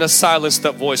 We're going to silence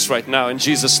that voice right now in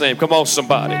Jesus' name. Come on,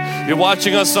 somebody. You're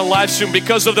watching us on live stream.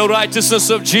 Because of the righteousness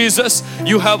of Jesus,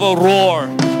 you have a roar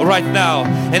right now.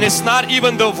 And it's not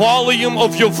even the volume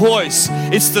of your voice.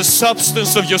 It's the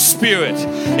substance of your spirit.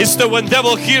 It's that when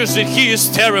devil hears it, he is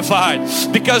terrified.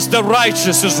 Because the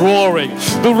righteous is roaring.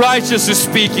 The righteous is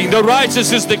speaking. The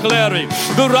righteous is declaring.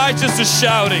 The righteous is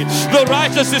shouting. The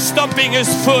righteous is stomping his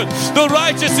foot. The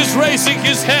righteous is raising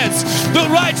his hands. The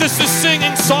righteous is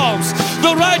singing psalms.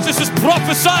 The righteous is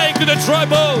prophesying to the dry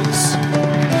bones.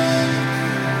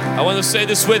 I want to say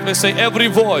this with me. Say, every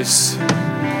voice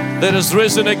that has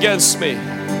risen against me,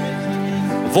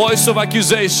 voice of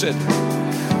accusation,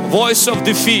 voice of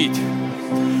defeat,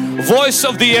 voice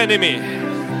of the enemy,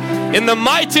 in the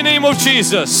mighty name of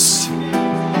Jesus,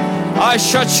 I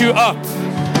shut you up.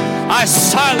 I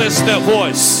silence that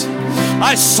voice.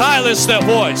 I silence that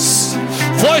voice.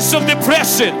 Voice of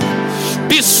depression,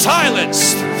 be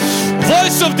silenced.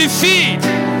 Voice of defeat,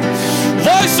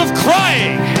 voice of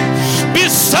crying, be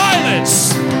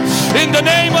silenced in the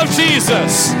name of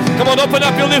Jesus. Come on, open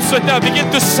up your lips right now. Begin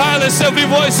to silence every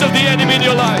voice of the enemy in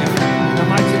your life. In the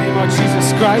mighty name of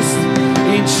Jesus Christ,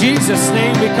 in Jesus'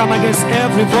 name, we come against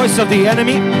every voice of the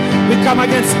enemy. We come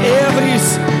against every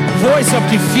voice of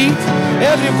defeat,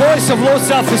 every voice of low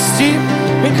self-esteem.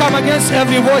 We come against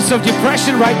every voice of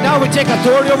depression right now. We take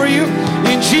authority over you.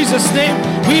 In Jesus' name,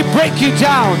 we break you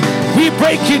down. We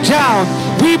break you down.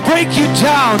 We break you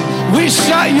down. We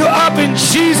shut you up in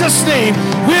Jesus' name.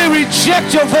 We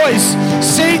reject your voice.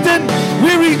 Satan,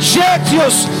 we reject your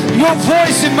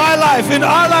voice in my life, in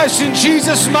our lives, in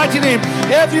Jesus' mighty name.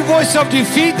 Every voice of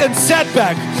defeat and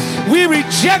setback, we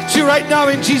reject you right now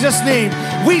in Jesus' name.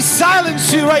 We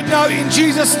silence you right now in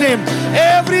Jesus' name.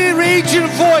 Every raging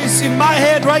voice in my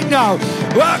head right now,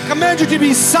 I command you to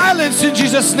be silenced in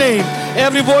Jesus' name.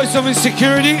 Every voice of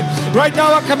insecurity, right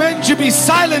now I command you to be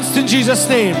silenced in Jesus'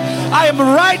 name. I am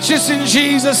righteous in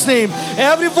Jesus' name.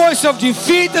 Every voice of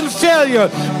defeat and failure,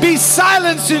 be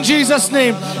silenced in Jesus'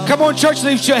 name. Come on, church,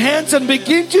 lift your hands and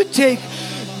begin to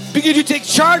take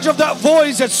charge of that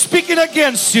voice that's speaking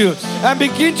against you and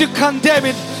begin to condemn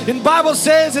it. And Bible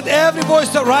says that every voice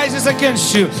that rises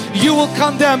against you, you will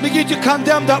condemn. Begin to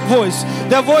condemn that voice.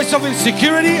 The voice of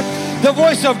insecurity, the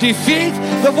voice of defeat,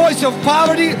 the voice of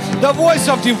poverty, the voice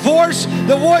of divorce,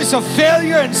 the voice of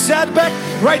failure and setback.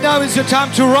 Right now is your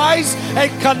time to rise and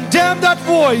condemn that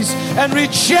voice and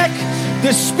reject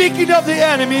the speaking of the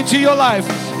enemy into your life.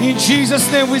 In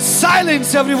Jesus' name, we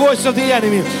silence every voice of the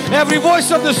enemy, every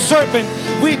voice of the serpent.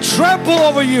 We trample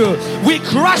over you. We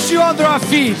crush you under our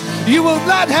feet. You will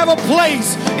not have a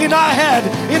place in our head,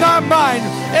 in our mind.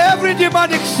 Every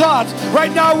demonic thought,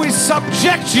 right now we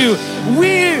subject you.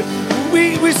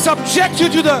 We subject you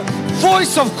to the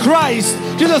voice of Christ,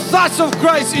 to the thoughts of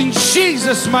Christ. In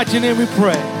Jesus' mighty name we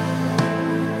pray.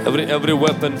 Every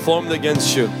weapon formed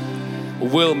against you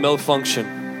will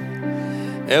malfunction.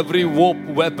 Every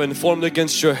weapon formed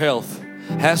against your health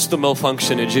has to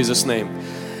malfunction in Jesus' name.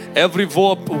 Every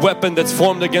weapon that's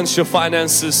formed against your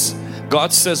finances,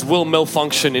 God says will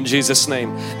malfunction in Jesus'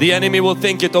 name. The enemy will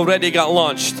think it already got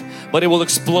launched, but it will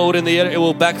explode in the air. It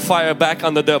will backfire back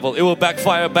on the devil. It will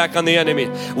backfire back on the enemy.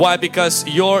 Why? Because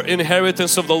your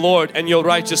inheritance of the Lord and your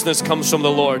righteousness comes from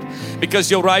the Lord. Because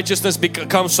your righteousness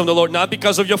comes from the Lord. Not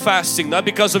because of your fasting, not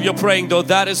because of your praying, though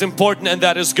that is important and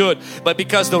that is good, but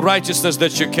because the righteousness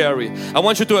that you carry. I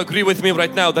want you to agree with me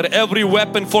right now that every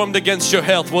weapon formed against your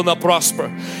health will not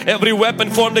prosper. Every weapon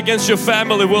formed against your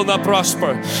family will not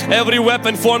prosper. Every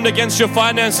weapon formed against your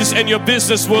finances and your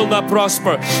business will not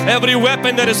prosper. Every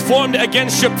weapon that is formed formed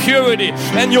against your purity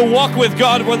and your walk with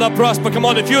God will not prosper. Come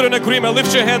on, if you're in agreement, lift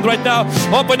your hand right now.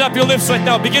 Open up your lips right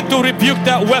now. Begin to rebuke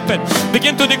that weapon.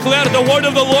 Begin to declare the word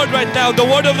of the Lord right now. The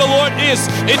word of the Lord is,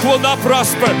 it will not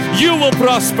prosper. You will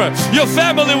prosper. Your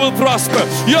family will prosper.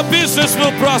 Your business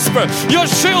will prosper. Your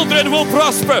children will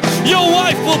prosper. Your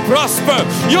wife will prosper.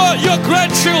 Your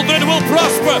grandchildren will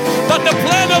prosper. But the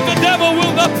plan of the devil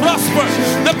will not prosper.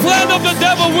 The plan of the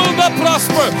devil will not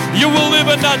prosper. You will live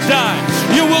and not die.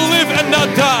 You will live and not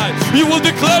die. You will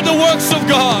declare the works of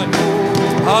God.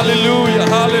 Hallelujah,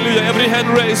 hallelujah. Every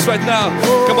hand raised right now.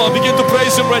 Come on, begin to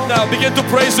praise Him right now. Begin to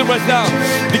praise Him right now.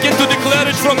 Begin to declare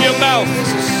it from your mouth.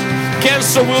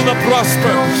 Cancer will not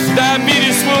prosper.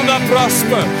 Diabetes will not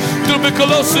prosper.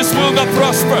 Tuberculosis will not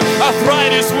prosper.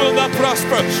 Arthritis will not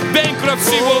prosper.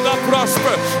 Bankruptcy will not prosper.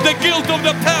 The guilt of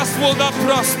the past will not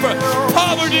prosper.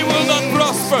 Poverty will not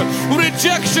prosper.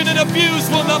 Rejection and abuse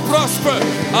will not prosper.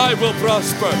 I will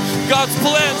prosper. God's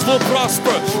plans will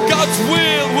prosper. God's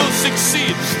will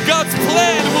succeed. God's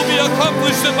plan will be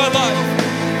accomplished in my life.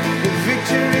 The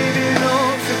victory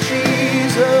belongs to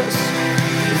Jesus.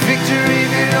 Victory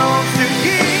belongs to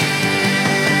Him.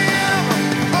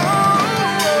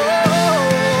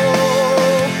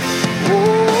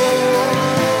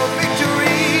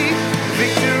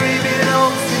 Victory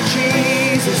belongs to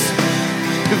Jesus.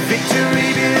 The victory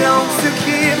belongs to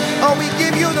Him. Oh, we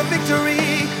give you the victory.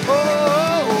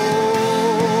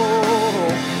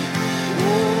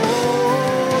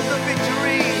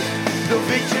 The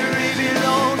victory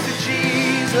belongs to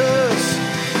Jesus.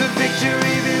 The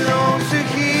victory belongs to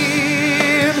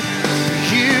Him.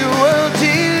 You will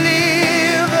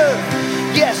deliver.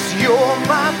 Yes, you're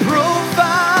my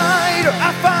provider.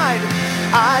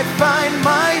 I find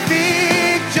my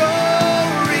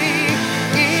victory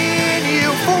in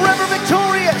you. Forever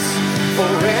victorious.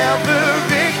 Forever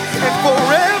and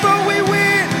forever we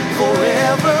win.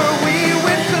 Forever we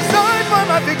win. 'Cause I find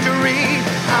my victory.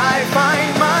 I find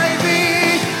my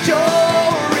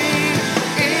victory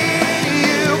in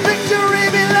you. Victory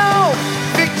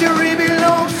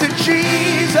belongs to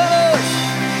Jesus.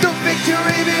 The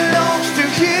victory belongs to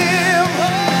Him.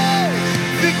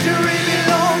 Victory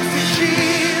belongs to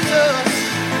Jesus.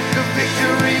 The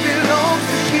victory belongs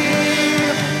to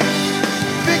Him.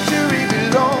 Victory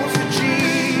belongs to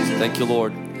Jesus. Thank you,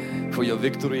 Lord, for your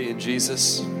victory in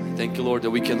Jesus. Thank you, Lord, that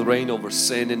we can reign over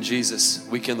sin in Jesus.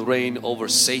 We can reign over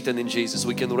Satan in Jesus.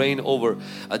 We can reign over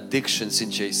addictions in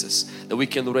Jesus. That we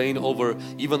can reign over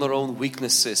even our own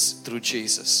weaknesses through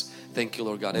Jesus. Thank you,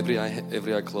 Lord God. Every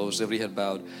eye closed, every head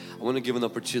bowed. I want to give an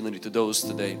opportunity to those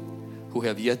today who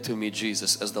have yet to meet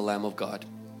Jesus as the Lamb of God.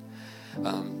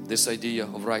 This idea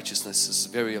of righteousness is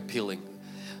very appealing.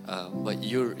 But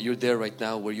you're there right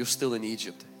now where you're still in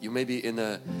Egypt. You may be in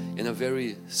a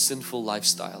very sinful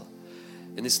lifestyle.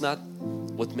 And it's not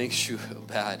what makes you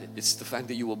bad. It's the fact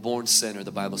that you were born sinner,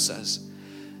 the Bible says.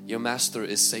 Your master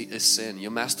is sin.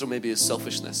 Your master maybe is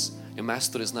selfishness. Your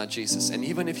master is not Jesus. And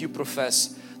even if you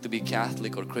profess to be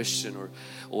Catholic or Christian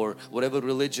or whatever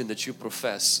religion that you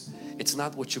profess, it's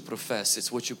not what you profess, it's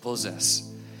what you possess.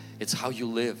 It's how you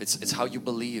live, it's how you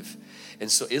believe. And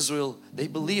so Israel, they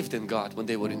believed in God when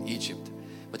they were in Egypt,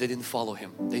 but they didn't follow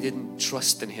Him. They didn't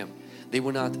trust in Him. They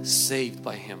were not saved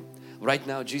by Him. Right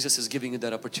now, Jesus is giving you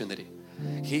that opportunity.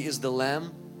 He is the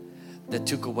Lamb that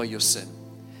took away your sin.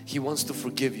 He wants to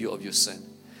forgive you of your sin.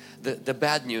 The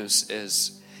bad news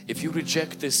is, if you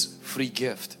reject this free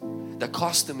gift that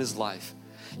cost Him His life,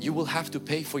 you will have to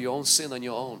pay for your own sin on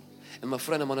your own. And my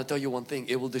friend, I'm going to tell you one thing,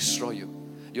 it will destroy you.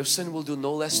 Your sin will do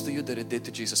no less to you than it did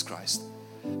to Jesus Christ.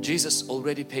 Jesus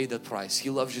already paid that price. He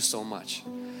loves you so much.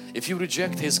 If you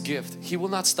reject His gift, He will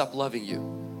not stop loving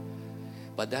you.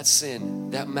 But that sin,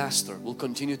 that master will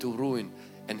continue to ruin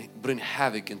and bring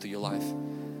havoc into your life.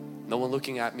 No one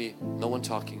looking at me, no one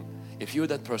talking. If you're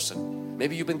that person,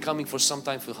 maybe you've been coming for some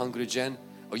time for Hungry Gen,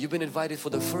 or you've been invited for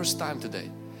the first time today,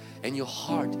 and your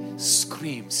heart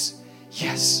screams,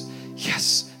 yes,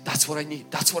 yes, that's what I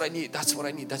need, that's what I need, that's what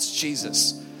I need. That's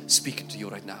Jesus speaking to you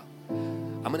right now.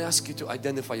 I'm going to ask you to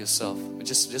identify yourself.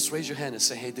 Just raise your hand and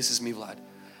say, hey, this is me, Vlad.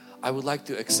 I would like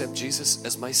to accept Jesus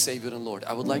as my Savior and Lord.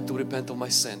 I would like to repent of my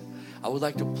sin. I would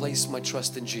like to place my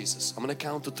trust in Jesus. I'm going to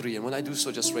count to 3, and when I do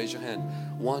so, just raise your hand.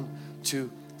 1,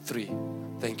 2, 3.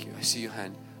 Thank you. I see your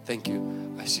hand. Thank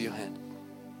you. I see your hand.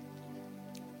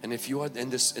 And if you are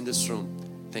in this room,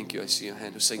 thank you. I see your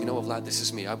hand. Who's saying, you know what, Vlad, this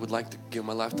is me. I would like to give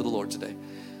my life to the Lord today.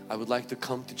 I would like to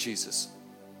come to Jesus.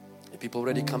 If people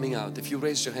already coming out, if you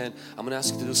raise your hand, I'm going to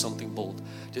ask you to do something bold.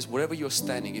 Just wherever you're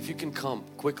standing, if you can come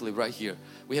quickly right here.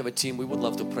 We have a team. We would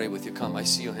love to pray with you. Come. I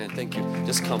see your hand. Thank you.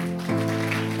 Just come.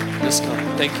 Just come.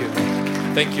 Thank you.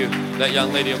 Thank you. That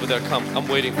young lady over there, come. I'm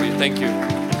waiting for you. Thank you.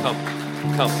 Come.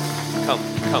 Come. Come.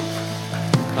 Come.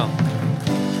 Come.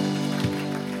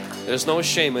 There's no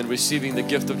shame in receiving the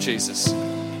gift of Jesus.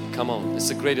 Come on. It's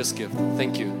the greatest gift.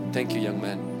 Thank you. Thank you, young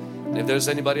man. And if there's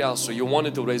anybody else, or you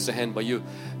wanted to raise a hand, but you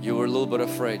were a little bit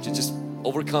afraid, you just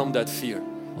overcome that fear,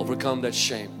 overcome that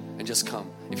shame, and just come.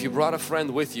 If you brought a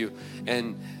friend with you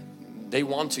and they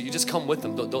want to, you just come with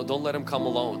them. Don't let them come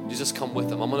alone. You just come with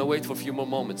them. I'm going to wait for a few more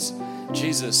moments.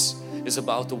 Jesus is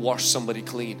about to wash somebody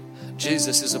clean.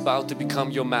 Jesus is about to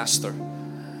become your master.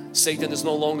 Satan is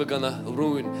no longer going to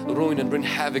ruin and bring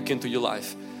havoc into your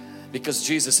life, because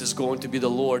Jesus is going to be the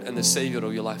Lord and the Savior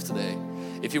of your life today.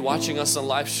 If you're watching us on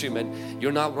live stream and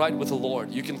you're not right with the Lord,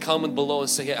 you can comment below and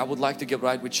say, hey, I would like to get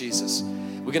right with Jesus.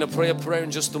 We're going to pray a prayer in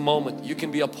just a moment. You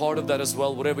can be a part of that as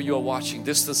well, whatever you are watching.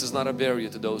 Distance is not a barrier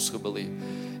to those who believe.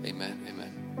 Amen,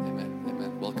 amen, amen,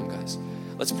 amen. Welcome, guys.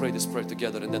 Let's pray this prayer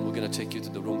together, and then we're going to take you to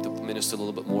the room to minister a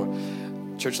little bit more.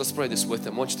 Church, let's pray this with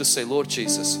them. I want you to say, Lord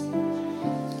Jesus,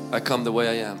 I come the way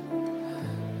I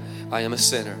am. I am a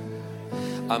sinner.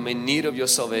 I'm in need of your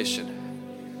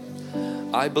salvation.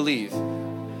 I believe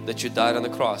that you died on the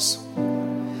cross.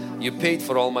 You paid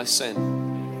for all my sin.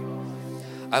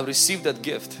 I received that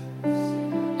gift.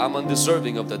 I'm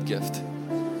undeserving of that gift,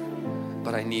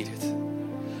 but I need it.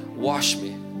 Wash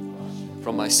me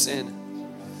from my sin.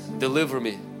 Deliver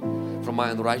me from my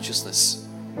unrighteousness.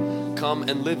 Come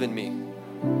and live in me.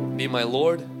 Be my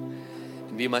Lord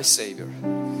and be my Savior.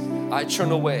 I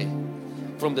turn away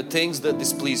from the things that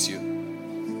displease you,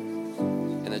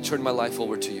 and I turn my life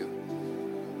over to you.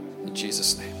 In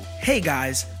Jesus' name. Hey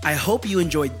guys, I hope you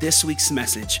enjoyed this week's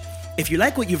message. If you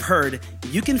like what you've heard,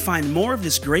 you can find more of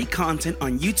this great content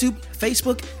on YouTube,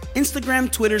 Facebook,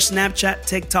 Instagram, Twitter, Snapchat,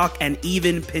 TikTok, and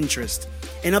even Pinterest.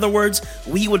 In other words,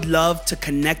 we would love to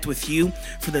connect with you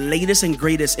for the latest and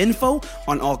greatest info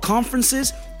on all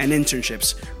conferences and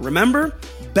internships. Remember,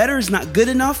 better is not good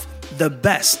enough. The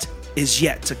best is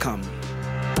yet to come.